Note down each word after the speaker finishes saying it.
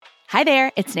Hi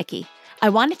there, it's Nikki. I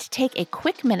wanted to take a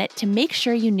quick minute to make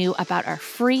sure you knew about our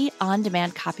free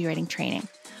on-demand copywriting training.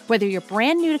 Whether you're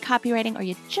brand new to copywriting or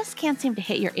you just can't seem to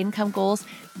hit your income goals,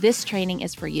 this training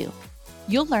is for you.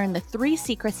 You'll learn the 3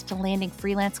 secrets to landing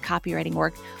freelance copywriting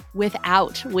work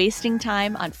without wasting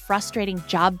time on frustrating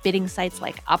job bidding sites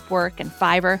like Upwork and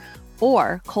Fiverr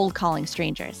or cold calling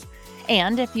strangers.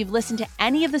 And if you've listened to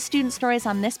any of the student stories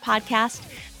on this podcast,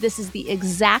 this is the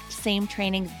exact same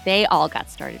training they all got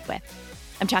started with.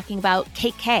 I'm talking about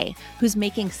Kate K, who's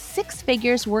making 6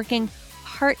 figures working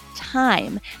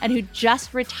part-time and who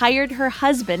just retired her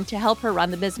husband to help her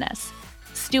run the business.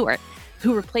 Stuart,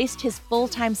 who replaced his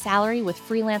full-time salary with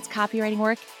freelance copywriting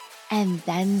work and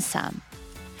then some.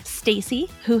 Stacy,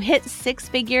 who hit 6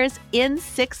 figures in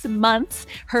 6 months,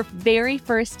 her very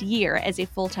first year as a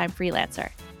full-time freelancer.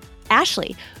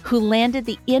 Ashley, who landed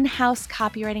the in-house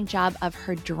copywriting job of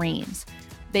her dreams.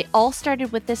 They all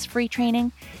started with this free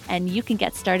training, and you can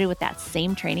get started with that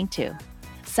same training too.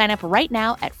 Sign up right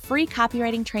now at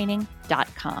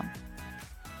freecopywritingtraining.com.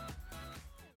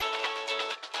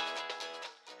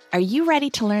 Are you ready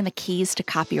to learn the keys to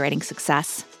copywriting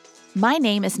success? My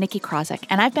name is Nikki Krozek,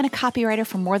 and I've been a copywriter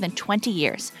for more than 20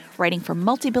 years, writing for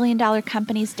multi-billion-dollar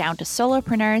companies down to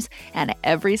solopreneurs and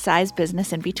every size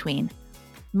business in between.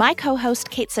 My co-host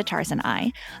Kate Sitars and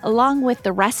I, along with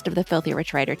the rest of the Filthy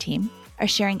Rich Writer team, are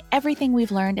sharing everything we've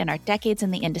learned in our decades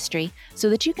in the industry so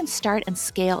that you can start and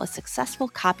scale a successful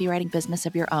copywriting business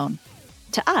of your own.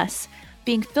 To us,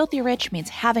 being filthy rich means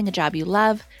having a job you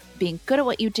love, being good at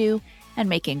what you do, and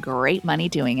making great money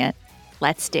doing it.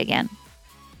 Let's dig in.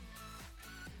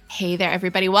 Hey there,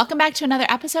 everybody. Welcome back to another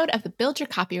episode of the Build Your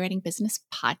Copywriting Business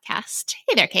podcast.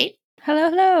 Hey there, Kate.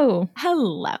 Hello.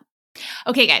 Hello.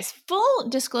 Okay, guys, full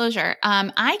disclosure.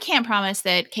 I can't promise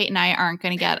that Kate and I aren't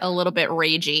going to get a little bit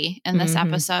ragey in this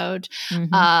episode,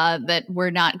 that we're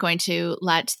not going to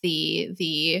let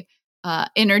the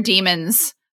inner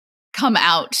demons come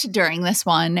out during this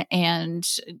one and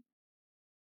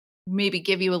maybe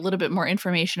give you a little bit more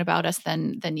information about us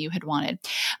than you had wanted.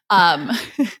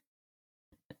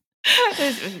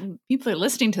 People are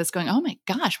listening to this going, oh my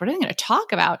gosh, what are they going to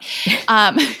talk about?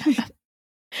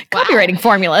 Copywriting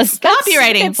formulas.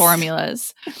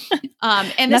 Formulas.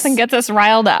 And nothing gets us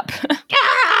riled up.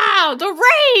 Yeah, the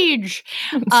rage.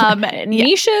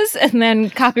 Niches and then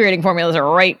copywriting formulas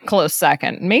are right close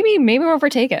second. Maybe we'll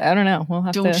overtake it. I don't know. We'll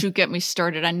have to. Don't you get me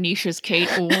started on niches, Kate.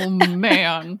 Oh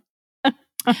man.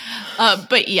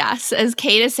 But yes, as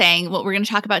Kate is saying, what we're going to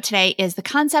talk about today is the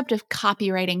concept of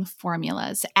copywriting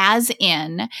formulas, as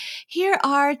in, here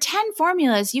are 10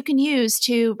 formulas you can use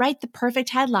to write the perfect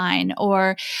headline,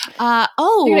 or,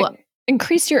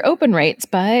 increase your open rates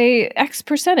by X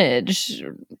percentage.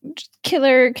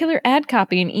 Killer ad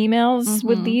copy and emails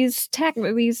with these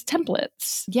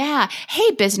templates. Yeah.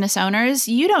 Hey, business owners,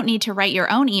 you don't need to write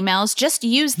your own emails. Just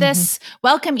use this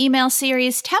welcome email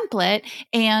series template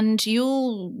and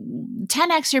you'll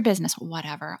 10x your business,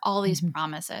 whatever, all these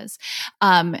promises.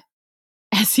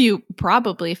 As you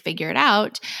probably figured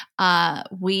out,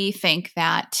 we think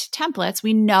that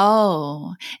we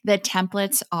know that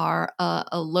templates are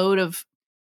a load of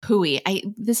hooey.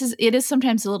 It is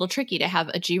sometimes a little tricky to have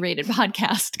a G-rated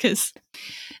podcast because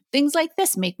things like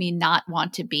this make me not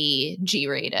want to be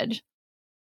G-rated.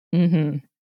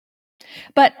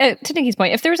 But to Nikki's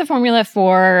point, if there was a formula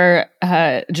for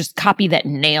just copy that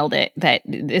nailed it, that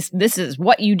this is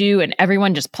what you do and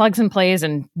everyone just plugs and plays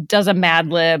and does a Mad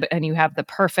Lib and you have the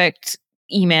perfect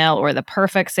email or the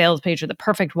perfect sales page or the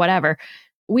perfect whatever,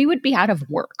 we would be out of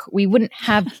work. We wouldn't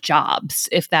have jobs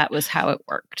if that was how it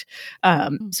worked.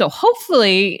 So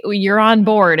hopefully you're on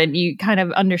board and you kind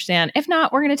of understand. If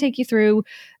not, we're going to take you through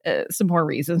some more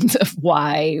reasons of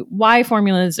why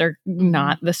formulas are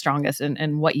not the strongest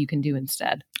and what you can do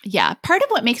instead. Yeah. Part of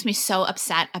what makes me so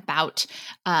upset about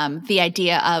the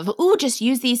idea of, just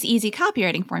use these easy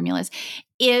copywriting formulas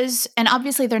is, and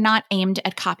obviously they're not aimed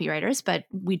at copywriters, but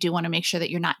we do want to make sure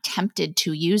that you're not tempted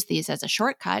to use these as a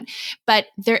shortcut, but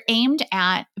they're aimed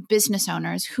at business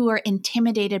owners who are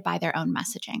intimidated by their own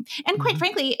messaging. And quite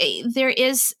frankly, there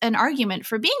is an argument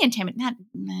for being not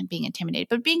being intimidated,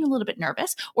 but being a little bit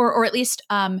nervous or at least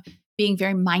being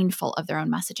very mindful of their own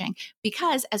messaging.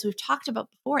 Because as we've talked about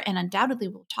before, and undoubtedly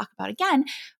we'll talk about again,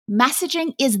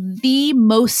 messaging is the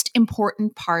most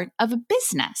important part of a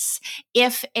business.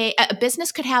 If a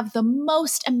business could have the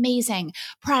most amazing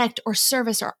product or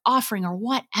service or offering or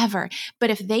whatever,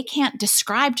 but if they can't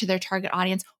describe to their target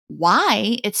audience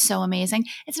why it's so amazing,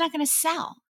 it's not going to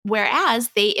sell.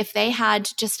 Whereas if they had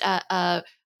just a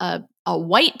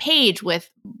white page with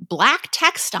black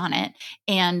text on it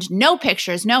and no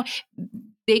pictures,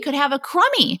 they could have a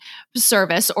crummy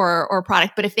service or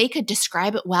product, but if they could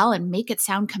describe it well and make it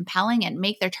sound compelling and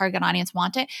make their target audience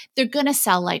want it, they're going to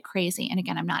sell like crazy. And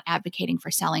again, I'm not advocating for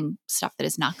selling stuff that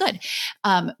is not good.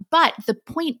 But the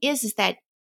point is that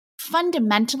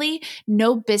fundamentally,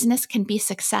 no business can be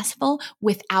successful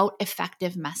without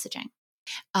effective messaging.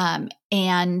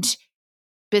 And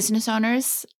business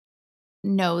owners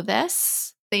know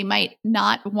this. They might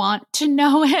not want to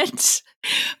know it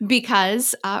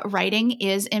because writing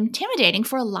is intimidating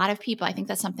for a lot of people. I think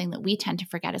that's something that we tend to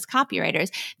forget as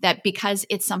copywriters, that because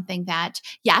it's something that,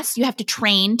 yes, you have to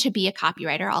train to be a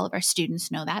copywriter. All of our students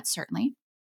know that, certainly.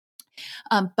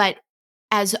 But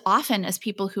as often as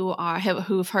people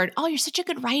who've heard, oh, you're such a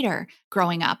good writer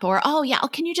growing up, or, oh yeah,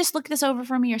 can you just look this over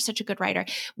for me? You're such a good writer.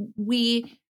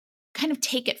 We kind of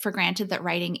take it for granted that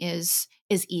writing is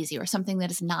easy or something that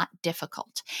is not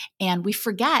difficult. And we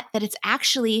forget that it's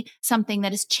actually something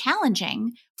that is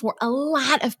challenging for a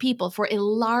lot of people, for a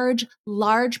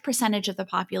large percentage of the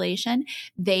population.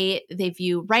 They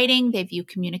view writing, they view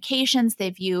communications, they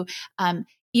view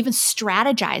even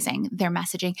strategizing their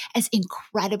messaging as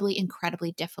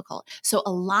incredibly difficult. So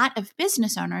a lot of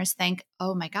business owners think,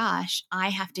 oh my gosh,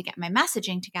 I have to get my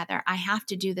messaging together. I have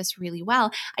to do this really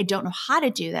well. I don't know how to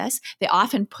do this. They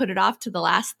often put it off to the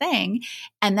last thing.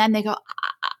 And then they go,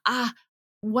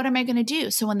 what am I going to do?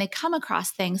 So when they come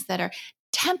across things that are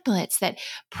templates that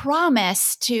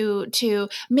promise to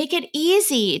make it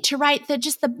easy to write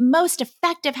the most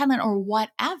effective headline or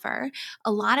whatever,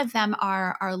 a lot of them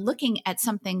are looking at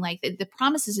something like the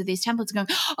promises of these templates going,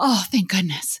 oh, thank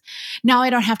goodness. Now I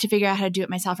don't have to figure out how to do it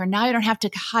myself, or now I don't have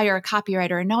to hire a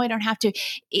copywriter, or no, I don't have to.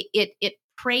 It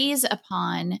preys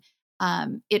upon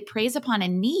a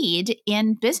need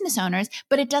in business owners,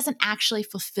 but it doesn't actually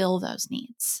fulfill those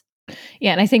needs.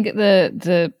 Yeah, and I think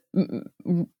the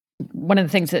one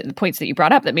of the points that you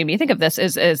brought up that made me think of this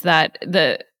is that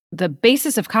the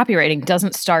basis of copywriting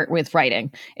doesn't start with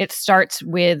writing. It starts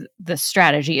with the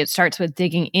strategy. It starts with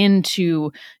digging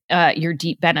into your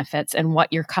deep benefits and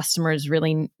what your customers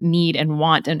really need and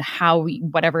want, and how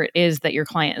whatever it is that your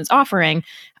client is offering,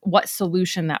 what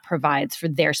solution that provides for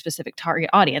their specific target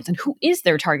audience. And who is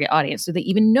their target audience? Do they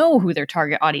even know who their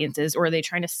target audience is, or are they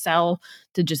trying to sell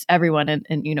to just everyone and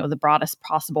the broadest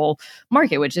possible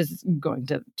market, which is going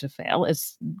to fail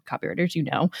as copywriters,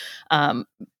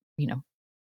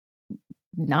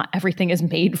 not everything is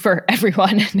made for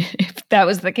everyone. And if that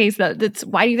was the case, that's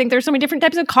why do you think there's so many different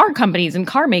types of car companies and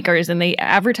car makers, and they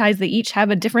advertise, they each have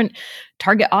a different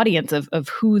target audience of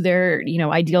who their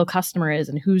ideal customer is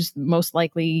and who's most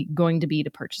likely going to be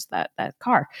to purchase that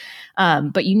car.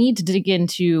 But you need to dig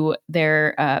into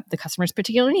the customer's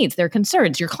particular needs, their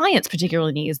concerns, your client's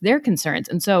particular needs, their concerns.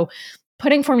 And so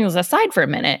putting formulas aside for a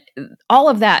minute, all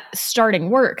of that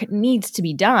starting work needs to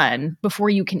be done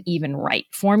before you can even write,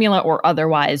 formula or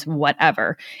otherwise,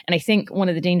 whatever. And I think one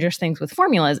of the dangerous things with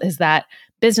formulas is that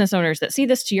business owners that see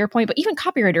this, to your point, but even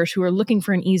copywriters who are looking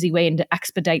for an easy way and to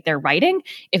expedite their writing,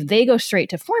 if they go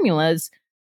straight to formulas,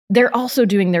 they're also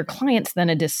doing their clients then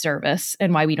a disservice,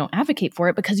 and why we don't advocate for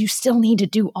it, because you still need to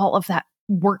do all of that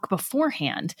work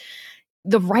beforehand.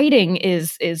 The writing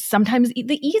is sometimes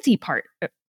the easy part.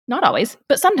 Not always,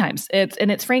 but sometimes.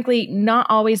 It's frankly not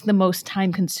always the most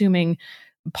time-consuming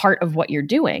part of what you're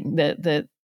doing. The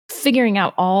figuring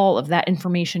out all of that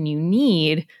information you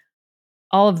need,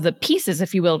 all of the pieces,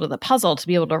 if you will, to the puzzle to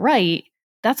be able to write,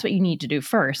 that's what you need to do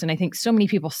first. And I think so many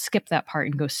people skip that part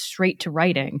and go straight to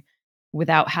writing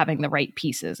without having the right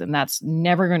pieces. And that's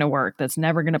never going to work. That's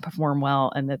never going to perform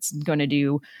well. And that's going to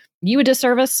do you a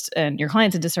disservice and your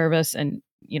clients a disservice, and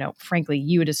frankly,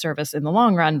 you a disservice in the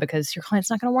long run, because your client's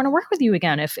not going to want to work with you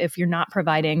again if you're not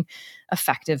providing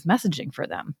effective messaging for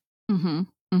them. Mm-hmm.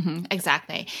 Mm-hmm.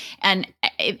 Exactly. And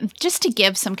just to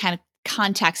give some kind of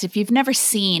context, if you've never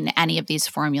seen any of these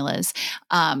formulas,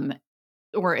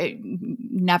 or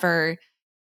never,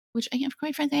 which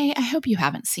quite frankly, I hope you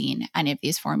haven't seen any of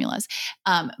these formulas.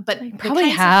 But they probably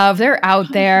have. They're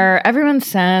out there. Everyone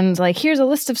sends here's a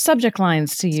list of subject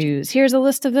lines to use. Here's a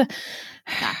list of the.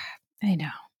 Yeah. I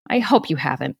know. I hope you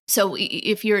haven't. So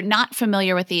if you're not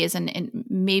familiar with these, and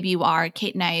maybe you are,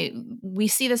 Kate and I, we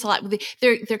see this a lot.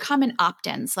 They're common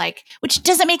opt-ins, which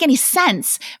doesn't make any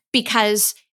sense,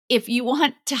 because if you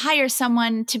want to hire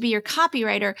someone to be your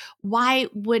copywriter, why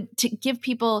would to give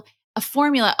people a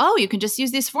formula? Oh, you can just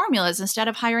use these formulas instead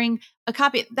of hiring a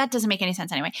copy. That doesn't make any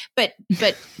sense anyway. But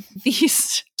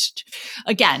these,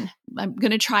 again, I'm going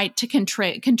to try to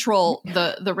control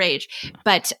the rage.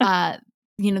 But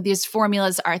these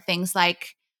formulas are things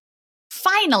like,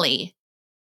 finally,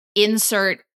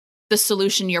 insert the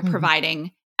solution you're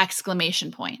providing,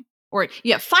 exclamation point. Or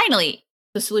finally,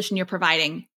 the solution you're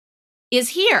providing is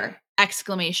here,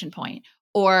 exclamation point.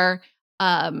 Or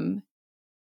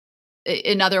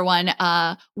another one,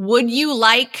 would you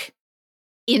like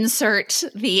insert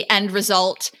the end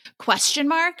result question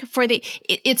mark for the,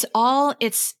 it's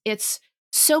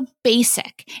so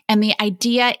basic. And the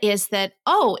idea is that,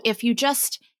 if you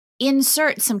just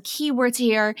insert some keywords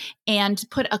here and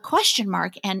put a question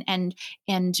mark and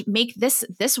make this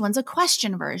one's a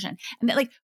question version. And that,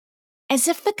 like, as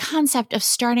if the concept of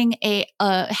starting a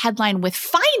headline with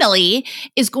finally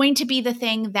is going to be the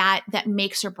thing that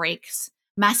makes or breaks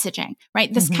messaging,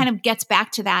 right? This kind of gets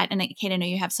back to that. And Kate, I know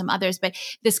you have some others, but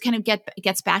this kind of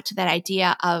gets back to that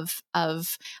idea of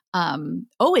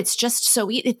it's just so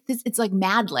it's like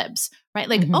Mad Libs, right?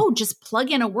 Like, just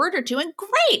plug in a word or two and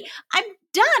great, I'm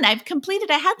done. I've completed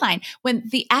a headline. When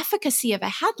the efficacy of a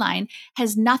headline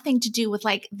has nothing to do with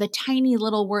like the tiny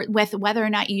little word, with whether or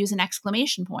not you use an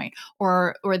exclamation point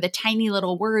or the tiny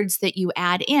little words that you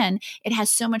add in. It has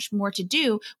so much more to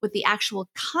do with the actual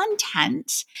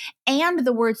content and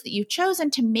the words that you've chosen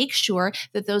to make sure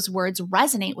that those words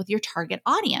resonate with your target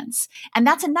audience. And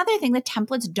that's another thing that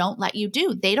templates don't let you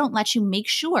do. They don't let you make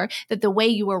sure that the way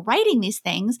you are writing these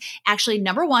things actually,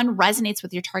 number one, resonates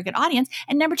with your target audience.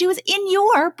 And number two, is in your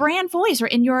brand voice, or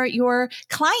in your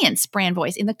client's brand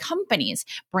voice, in the company's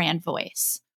brand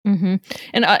voice. And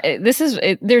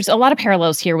there's a lot of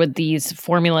parallels here with these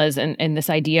formulas and this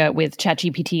idea with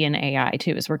ChatGPT and AI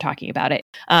too, as we're talking about it.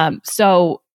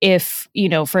 So if,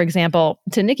 for example,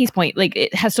 to Nikki's point, like,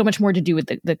 it has so much more to do with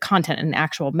the content and the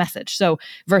actual message. So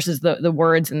versus the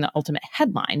words and the ultimate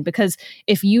headline, because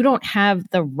if you don't have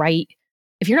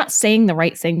if you're not saying the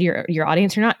right thing to your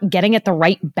audience, you're not getting at the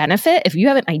right benefit. If you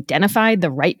haven't identified the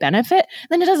right benefit,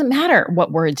 then it doesn't matter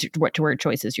what word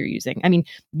choices you're using. I mean,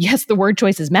 yes, the word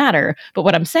choices matter, but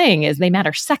what I'm saying is they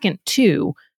matter second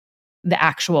to the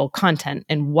actual content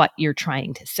and what you're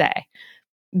trying to say.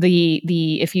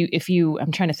 If you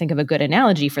I'm trying to think of a good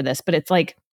analogy for this, but it's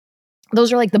like,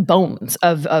 those are like the bones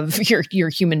of your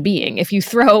human being. If you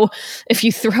throw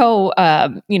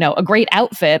a great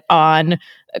outfit on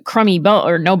a crummy bone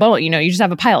or no bone, you just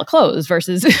have a pile of clothes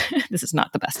versus this is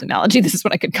not the best analogy. This is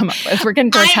what I could come up with. We're getting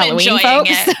towards Halloween, folks.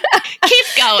 Keep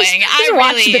going. just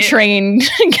watch the train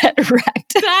get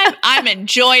wrecked. I'm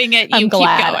enjoying it. I'm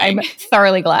glad. I'm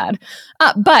thoroughly glad.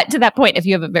 But to that point, if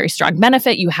you have a very strong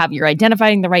benefit, you're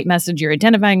identifying the right message, you're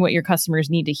identifying what your customers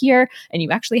need to hear, and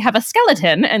you actually have a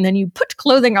skeleton, and then you put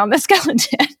clothing on the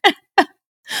skeleton,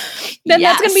 then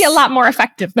that's going to be a lot more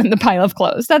effective than the pile of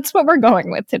clothes. That's what we're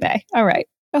going with today. All right.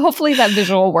 Hopefully that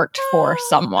visual worked for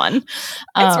someone.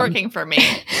 It's working for me.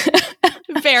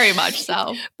 Very much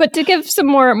so. But to give some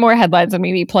more headlines and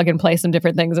maybe plug and play some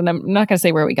different things, and I'm not going to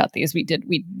say where we got these.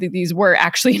 These were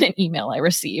actually in an email I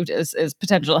received as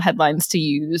potential headlines to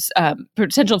use,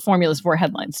 potential formulas for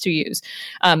headlines to use.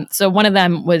 So one of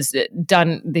them was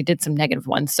done. They did some negative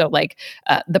ones. So like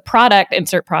the product,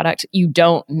 insert product, you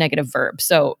don't, negative verb.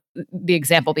 So the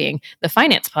example being the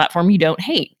finance platform you don't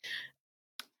hate.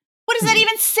 What is that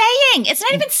even saying? It's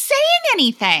not even saying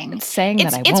anything. It's saying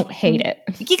that I won't hate it.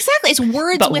 Exactly. It's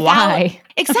words but without. Why?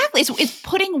 Exactly. It's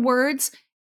putting words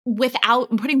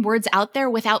out there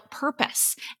without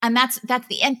purpose. And that's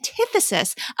the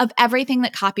antithesis of everything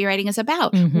that copywriting is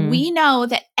about. Mm-hmm. We know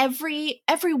that every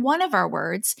one of our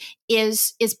words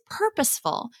is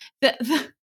purposeful.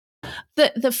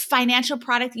 The financial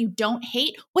product you don't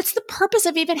hate. What's the purpose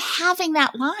of even having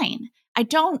that line? I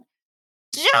don't.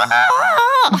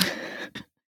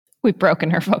 We've broken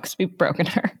her, folks. We've broken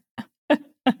her. But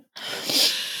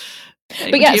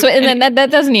yeah, so and then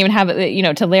that doesn't even have,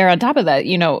 to layer on top of that,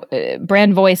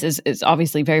 brand voice is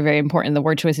obviously very, very important. The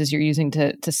word choices you're using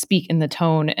to speak in the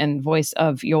tone and voice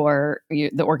of the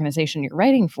organization you're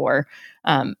writing for.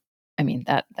 I mean,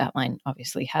 that line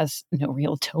obviously has no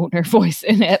real tone or voice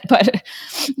in it, but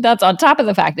that's on top of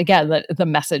the fact, again, that the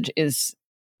message is,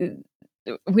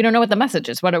 we don't know what the message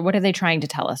is. What are they trying to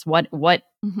tell us? What's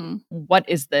in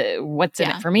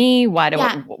it for me?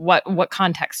 What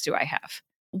context do I have?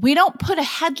 We don't put a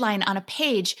headline on a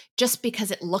page just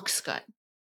because it looks good,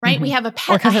 right? Mm-hmm. We have or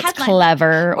because it's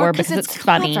clever, or because it's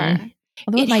funny.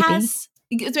 Although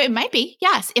it might be,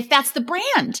 yes, if that's the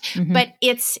brand. Mm-hmm. But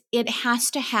it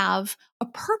has to have a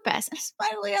purpose,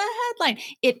 especially a headline.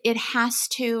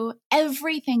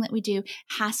 Everything that we do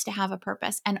has to have a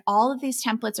purpose. And all of these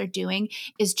templates are doing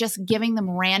is just giving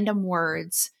them random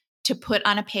words to put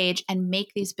on a page and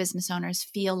make these business owners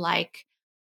feel like,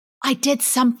 I did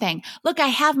something. Look, I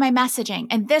have my messaging.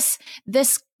 And this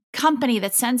company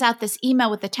that sends out this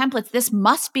email with the templates, this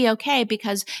must be okay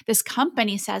because this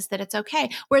company says that it's okay.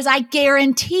 Whereas I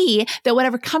guarantee that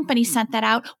whatever company sent that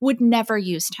out would never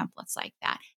use templates like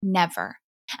that. Never.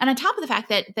 And on top of the fact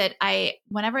that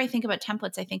whenever I think about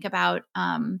templates, I think about,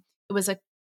 it was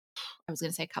I was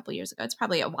going to say a couple years ago. It's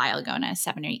probably a while ago now,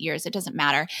 7 or 8 years. It doesn't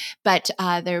matter. But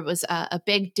there was a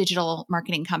big digital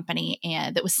marketing company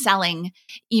that was selling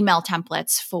email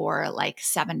templates for like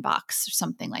 $7 or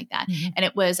something like that. Mhm.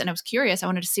 And I was curious. I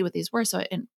wanted to see what these were. So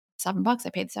 $7, I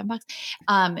paid the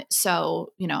 $7.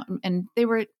 So, and they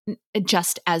were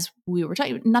just as we were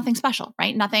talking, nothing special,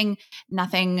 right?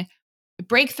 Nothing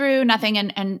breakthrough, nothing,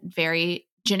 and very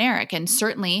generic. And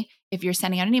certainly if you're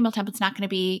sending out an email template, it's not going to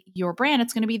be your brand.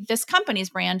 It's going to be this company's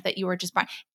brand that you were just buying.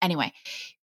 Anyway,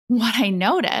 what I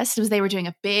noticed was they were doing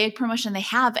a big promotion. They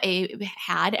had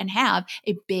and have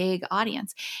a big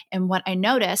audience. And what I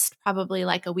noticed probably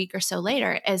like a week or so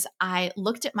later is I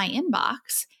looked at my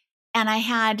inbox and I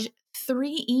had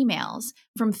 3 emails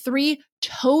from 3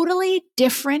 totally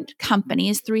different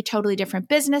companies, 3 totally different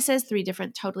businesses, 3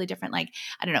 totally different, like,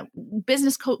 I don't know,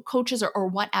 business coaches or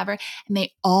whatever. And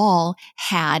they all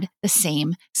had the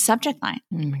same subject line.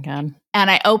 Oh my God.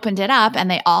 And I opened it up and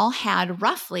they all had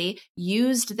roughly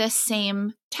used this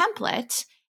same template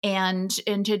and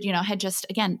had just,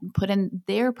 again, put in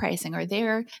their pricing or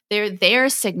their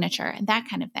signature and that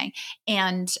kind of thing.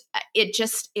 And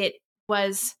it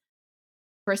was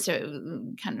first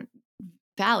kind of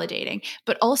validating,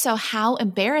 but also how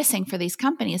embarrassing for these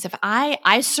companies. If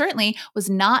I certainly was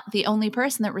not the only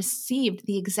person that received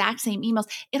the exact same emails,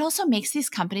 it also makes these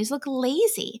companies look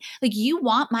lazy. Like, you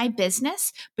want my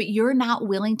business, but you're not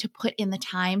willing to put in the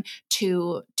time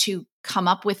to come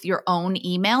up with your own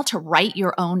email, to write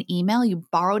your own email. You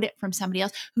borrowed it from somebody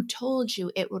else who told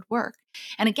you it would work.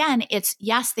 And again,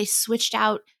 yes, they switched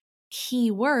out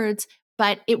keywords,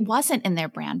 but it wasn't in their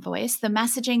brand voice. The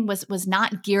messaging was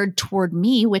not geared toward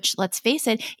me, which, let's face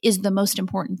it, is the most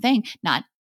important thing. Not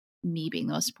me being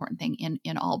the most important thing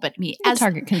in all, but me as the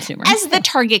target consumer. As the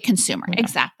target consumer. Yeah.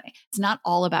 Exactly. It's not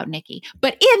all about Nikki.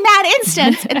 But in that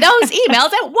instance, in those emails,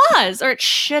 it was, or it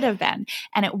should have been,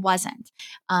 and it wasn't.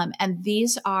 And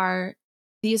these are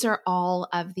all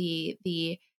of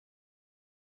the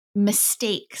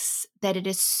mistakes that it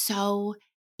is so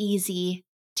easy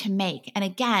to make. And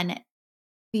again,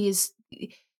 these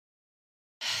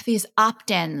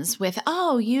opt-ins with,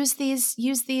 use these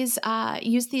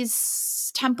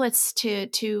templates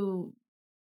to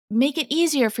make it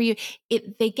easier for you.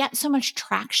 They get so much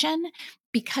traction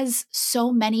because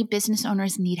so many business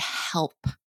owners need help,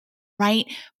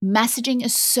 right? Messaging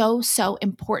is so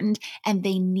important and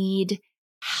they need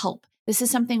help. This is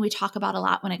something we talk about a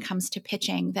lot when it comes to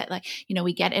pitching, that, like,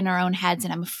 we get in our own heads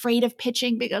and I'm afraid of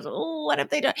pitching because, what if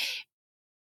they don't?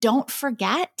 Don't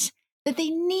forget that they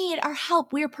need our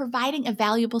help. We are providing a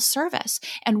valuable service.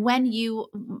 And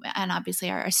and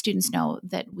obviously our students know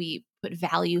that we put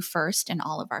value first in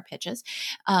all of our pitches.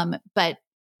 But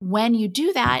when you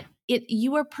do that,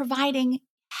 you are providing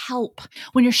help.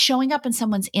 When you're showing up in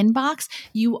someone's inbox,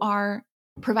 you are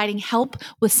providing help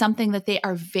with something that they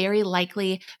are very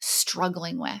likely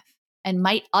struggling with and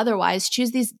might otherwise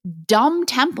choose these dumb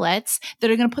templates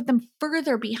that are going to put them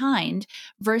further behind,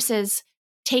 versus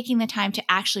taking the time to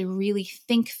actually really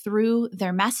think through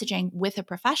their messaging with a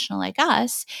professional like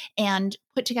us and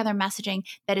put together messaging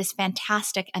that is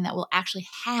fantastic and that will actually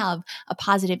have a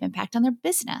positive impact on their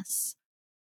business.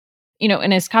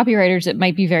 And as copywriters, it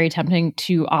might be very tempting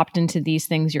to opt into these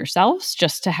things yourselves,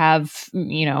 just to have,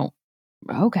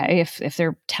 okay, if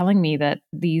they're telling me that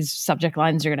these subject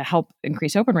lines are going to help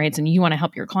increase open rates and you want to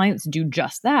help your clients do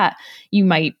just that, you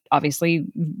might obviously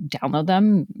download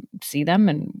them, see them,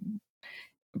 and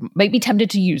might be tempted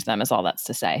to use them, is all that's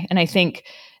to say. And I think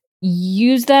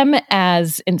use them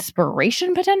as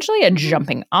inspiration, potentially a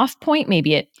jumping off point.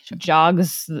 Maybe it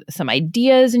jogs some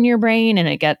ideas in your brain and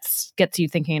it gets you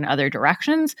thinking in other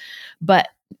directions. But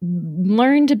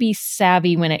learn to be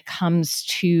savvy when it comes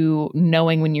to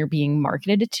knowing when you're being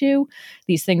marketed to.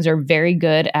 These things are very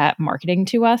good at marketing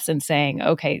to us and saying,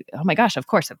 okay, oh my gosh, of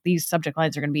course, if these subject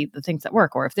lines are going to be the things that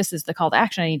work, or if this is the call to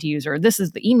action I need to use, or this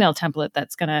is the email template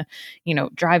that's going to,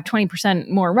 drive 20%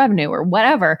 more revenue, or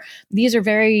whatever. These are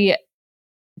very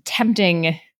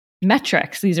tempting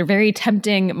metrics. These are very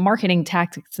tempting marketing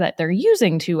tactics that they're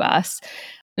using to us.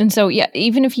 And so, yeah,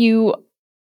 even if you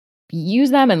use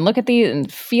them and look at these and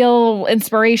feel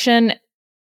inspiration,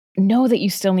 know that you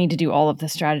still need to do all of the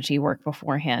strategy work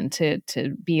beforehand to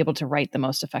be able to write the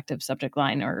most effective subject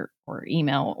line or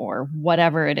email or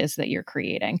whatever it is that you're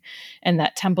creating, and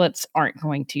that templates aren't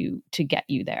going to get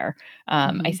you there.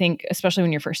 I think especially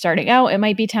when you're first starting out, it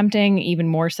might be tempting, even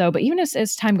more so. But even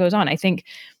as time goes on, I think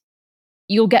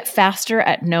you'll get faster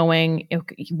at knowing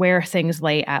where things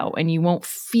lay out, and you won't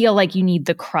feel like you need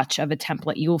the crutch of a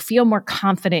template. You will feel more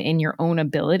confident in your own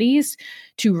abilities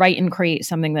to write and create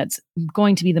something that's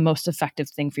going to be the most effective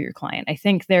thing for your client. I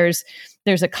think there's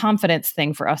a confidence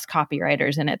thing for us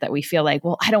copywriters in it, that we feel like,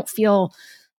 well, I don't feel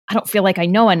like I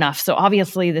know enough. So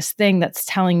obviously this thing that's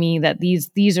telling me that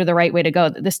these are the right way to go,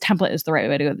 that this template is the right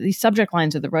way to go, these subject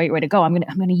lines are the right way to go, I'm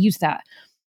going to use that.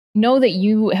 Know that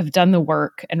you have done the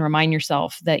work, and remind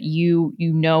yourself that you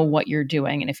know what you're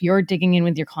doing. And if you're digging in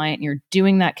with your client, and you're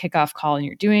doing that kickoff call, and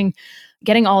you're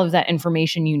getting all of that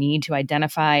information you need to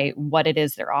identify what it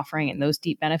is they're offering and those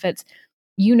deep benefits,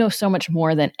 you know so much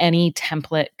more than any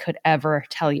template could ever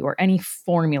tell you, or any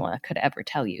formula could ever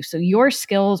tell you. So your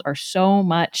skills are so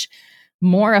much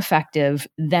more effective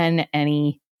than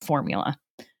any formula.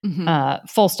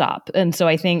 Full stop. And so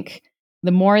I think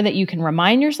the more that you can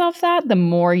remind yourself that, the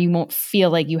more you won't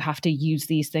feel like you have to use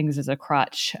these things as a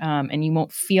crutch, and you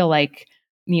won't feel like,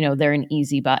 they're an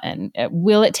easy button.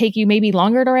 Will it take you maybe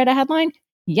longer to write a headline?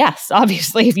 Yes,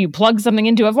 obviously, if you plug something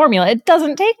into a formula, it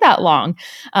doesn't take that long.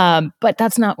 But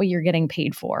that's not what you're getting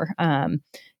paid for.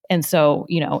 And so,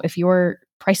 if you're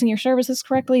pricing your services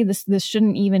correctly, this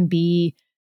shouldn't even be.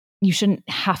 You shouldn't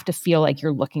have to feel like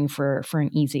you're looking for an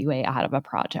easy way out of a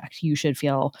project. You should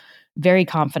feel very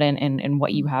confident in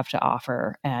what you have to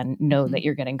offer, and know that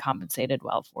you're getting compensated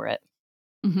well for it.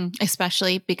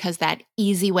 Especially because that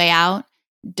easy way out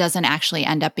doesn't actually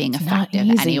end up being effective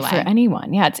not easy anyway. for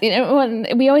anyone.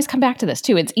 Yeah, we always come back to this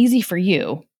too. It's easy for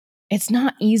you. It's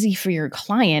not easy for your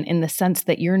client, in the sense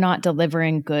that you're not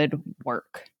delivering good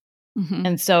work.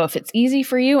 And so if it's easy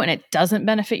for you and it doesn't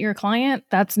benefit your client,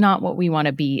 that's not what we want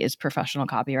to be as professional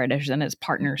copywriters and as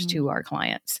partners to our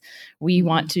clients. We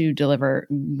want to deliver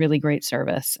really great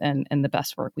service and the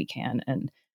best work we can.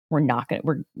 And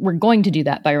we're going to do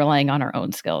that by relying on our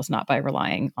own skills, not by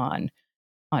relying on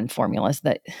formulas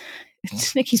that,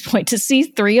 to Nikki's point, to see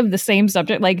 3 of the same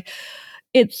subject, like,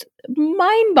 it's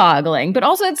mind-boggling, but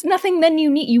also it's nothing then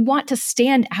unique. You want to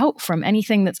stand out from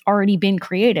anything that's already been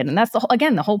created. And that's the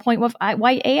whole point of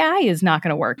why AI is not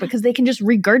going to work, because they can just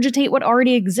regurgitate what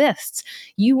already exists.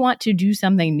 You want to do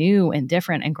something new and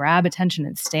different and grab attention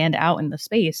and stand out in the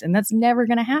space. And that's never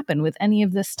going to happen with any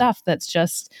of this stuff that's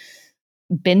just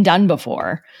been done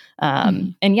before.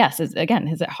 And yes, is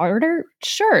it harder?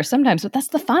 Sure, sometimes, but that's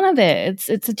the fun of it.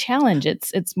 It's a challenge.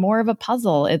 It's more of a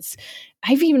puzzle.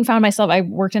 I've even found myself, I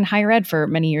worked in higher ed for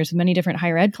many years with many different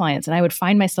higher ed clients. And I would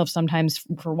find myself sometimes,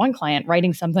 for one client,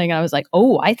 writing something, and I was like,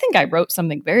 oh, I think I wrote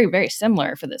something very, very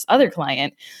similar for this other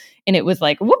client. And it was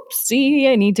like, whoopsie,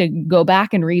 I need to go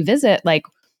back and revisit, like,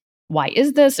 why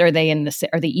is this? Are they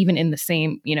even in the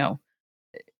same,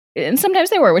 and sometimes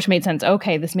they were, which made sense.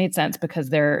 Okay, this made sense because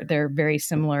they're very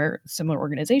similar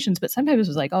organizations. But sometimes it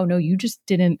was like, oh no, you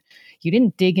didn't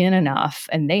dig in enough,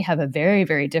 and they have a very,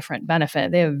 very different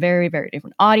benefit. They have a very, very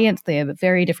different audience. They have a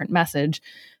very different message.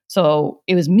 So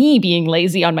it was me being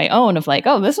lazy on my own of like,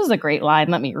 oh, this was a great line.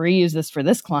 Let me reuse this for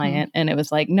this client. And it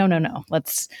was like, no.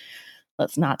 Let's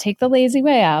not take the lazy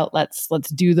way out. Let's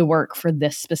do the work for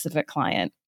this specific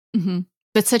client.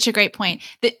 That's such a great point.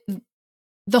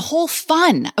 The whole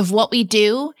fun of what we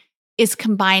do is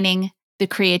combining the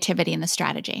creativity and the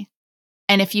strategy.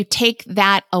 And if you take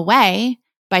that away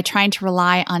by trying to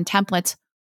rely on templates,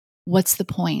 what's the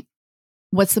point?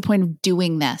 What's the point of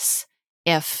doing this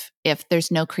if there's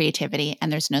no creativity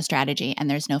and there's no strategy and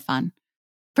there's no fun?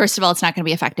 First of all, it's not going to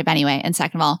be effective anyway. And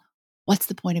second of all, what's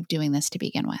the point of doing this to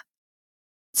begin with?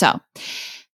 So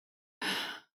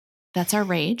that's our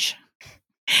rage.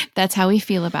 That's how we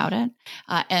feel about it.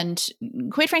 And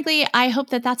quite frankly, I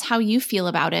hope that that's how you feel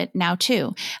about it now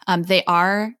too. They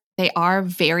are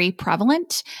very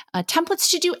prevalent. Templates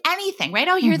to do anything, right?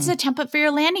 Oh, here's the template for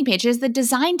your landing page. Here's the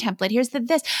design template. Here's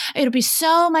this. It'll be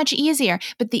so much easier.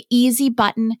 But the easy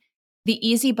button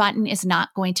is not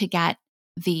going to get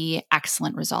the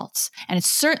excellent results. And it's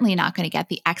certainly not going to get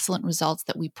the excellent results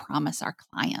that we promise our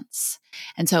clients.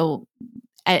 And so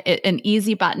an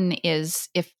easy button is,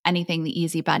 if anything, the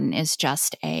easy button is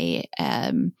just it's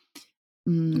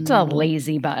a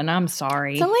lazy button. I'm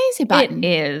sorry. It's a lazy button. It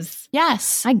is.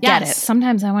 Yes. I get it.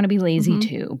 Sometimes I want to be lazy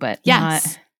too, but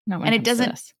not when and it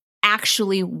doesn't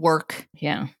actually work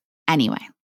anyway.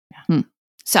 Yeah.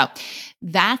 So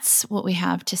that's what we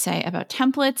have to say about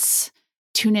templates.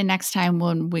 tune in next time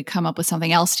when we come up with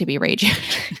something else to be raging.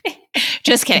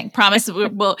 Just kidding. Promise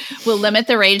we'll limit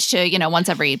the rage to, once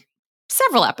every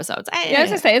several episodes. I was going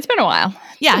to say, it's been a while.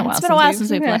 It's been a while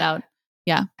since we've let out.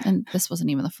 Yeah. And this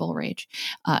wasn't even the full rage.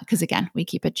 Because again, we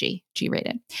keep it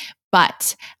G-rated.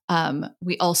 But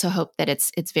we also hope that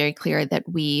it's very clear that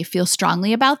we feel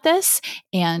strongly about this.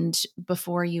 And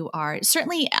before you are,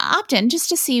 certainly opt in just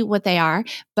to see what they are.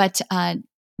 But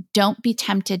don't be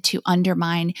tempted to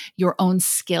undermine your own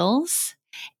skills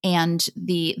and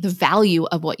the value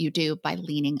of what you do by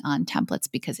leaning on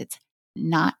templates, because it's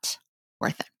not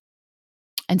worth it.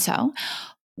 And so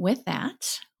with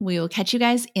that, we will catch you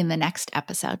guys in the next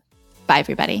episode. Bye,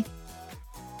 everybody.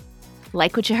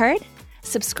 Like what you heard?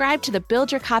 Subscribe to the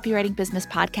Build Your Copywriting Business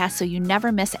podcast so you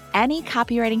never miss any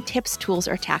copywriting tips, tools,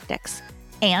 or tactics.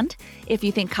 And if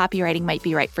you think copywriting might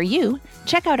be right for you,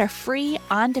 check out our free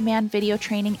on-demand video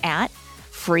training at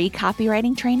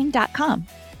freecopywritingtraining.com.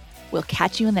 We'll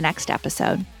catch you in the next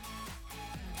episode.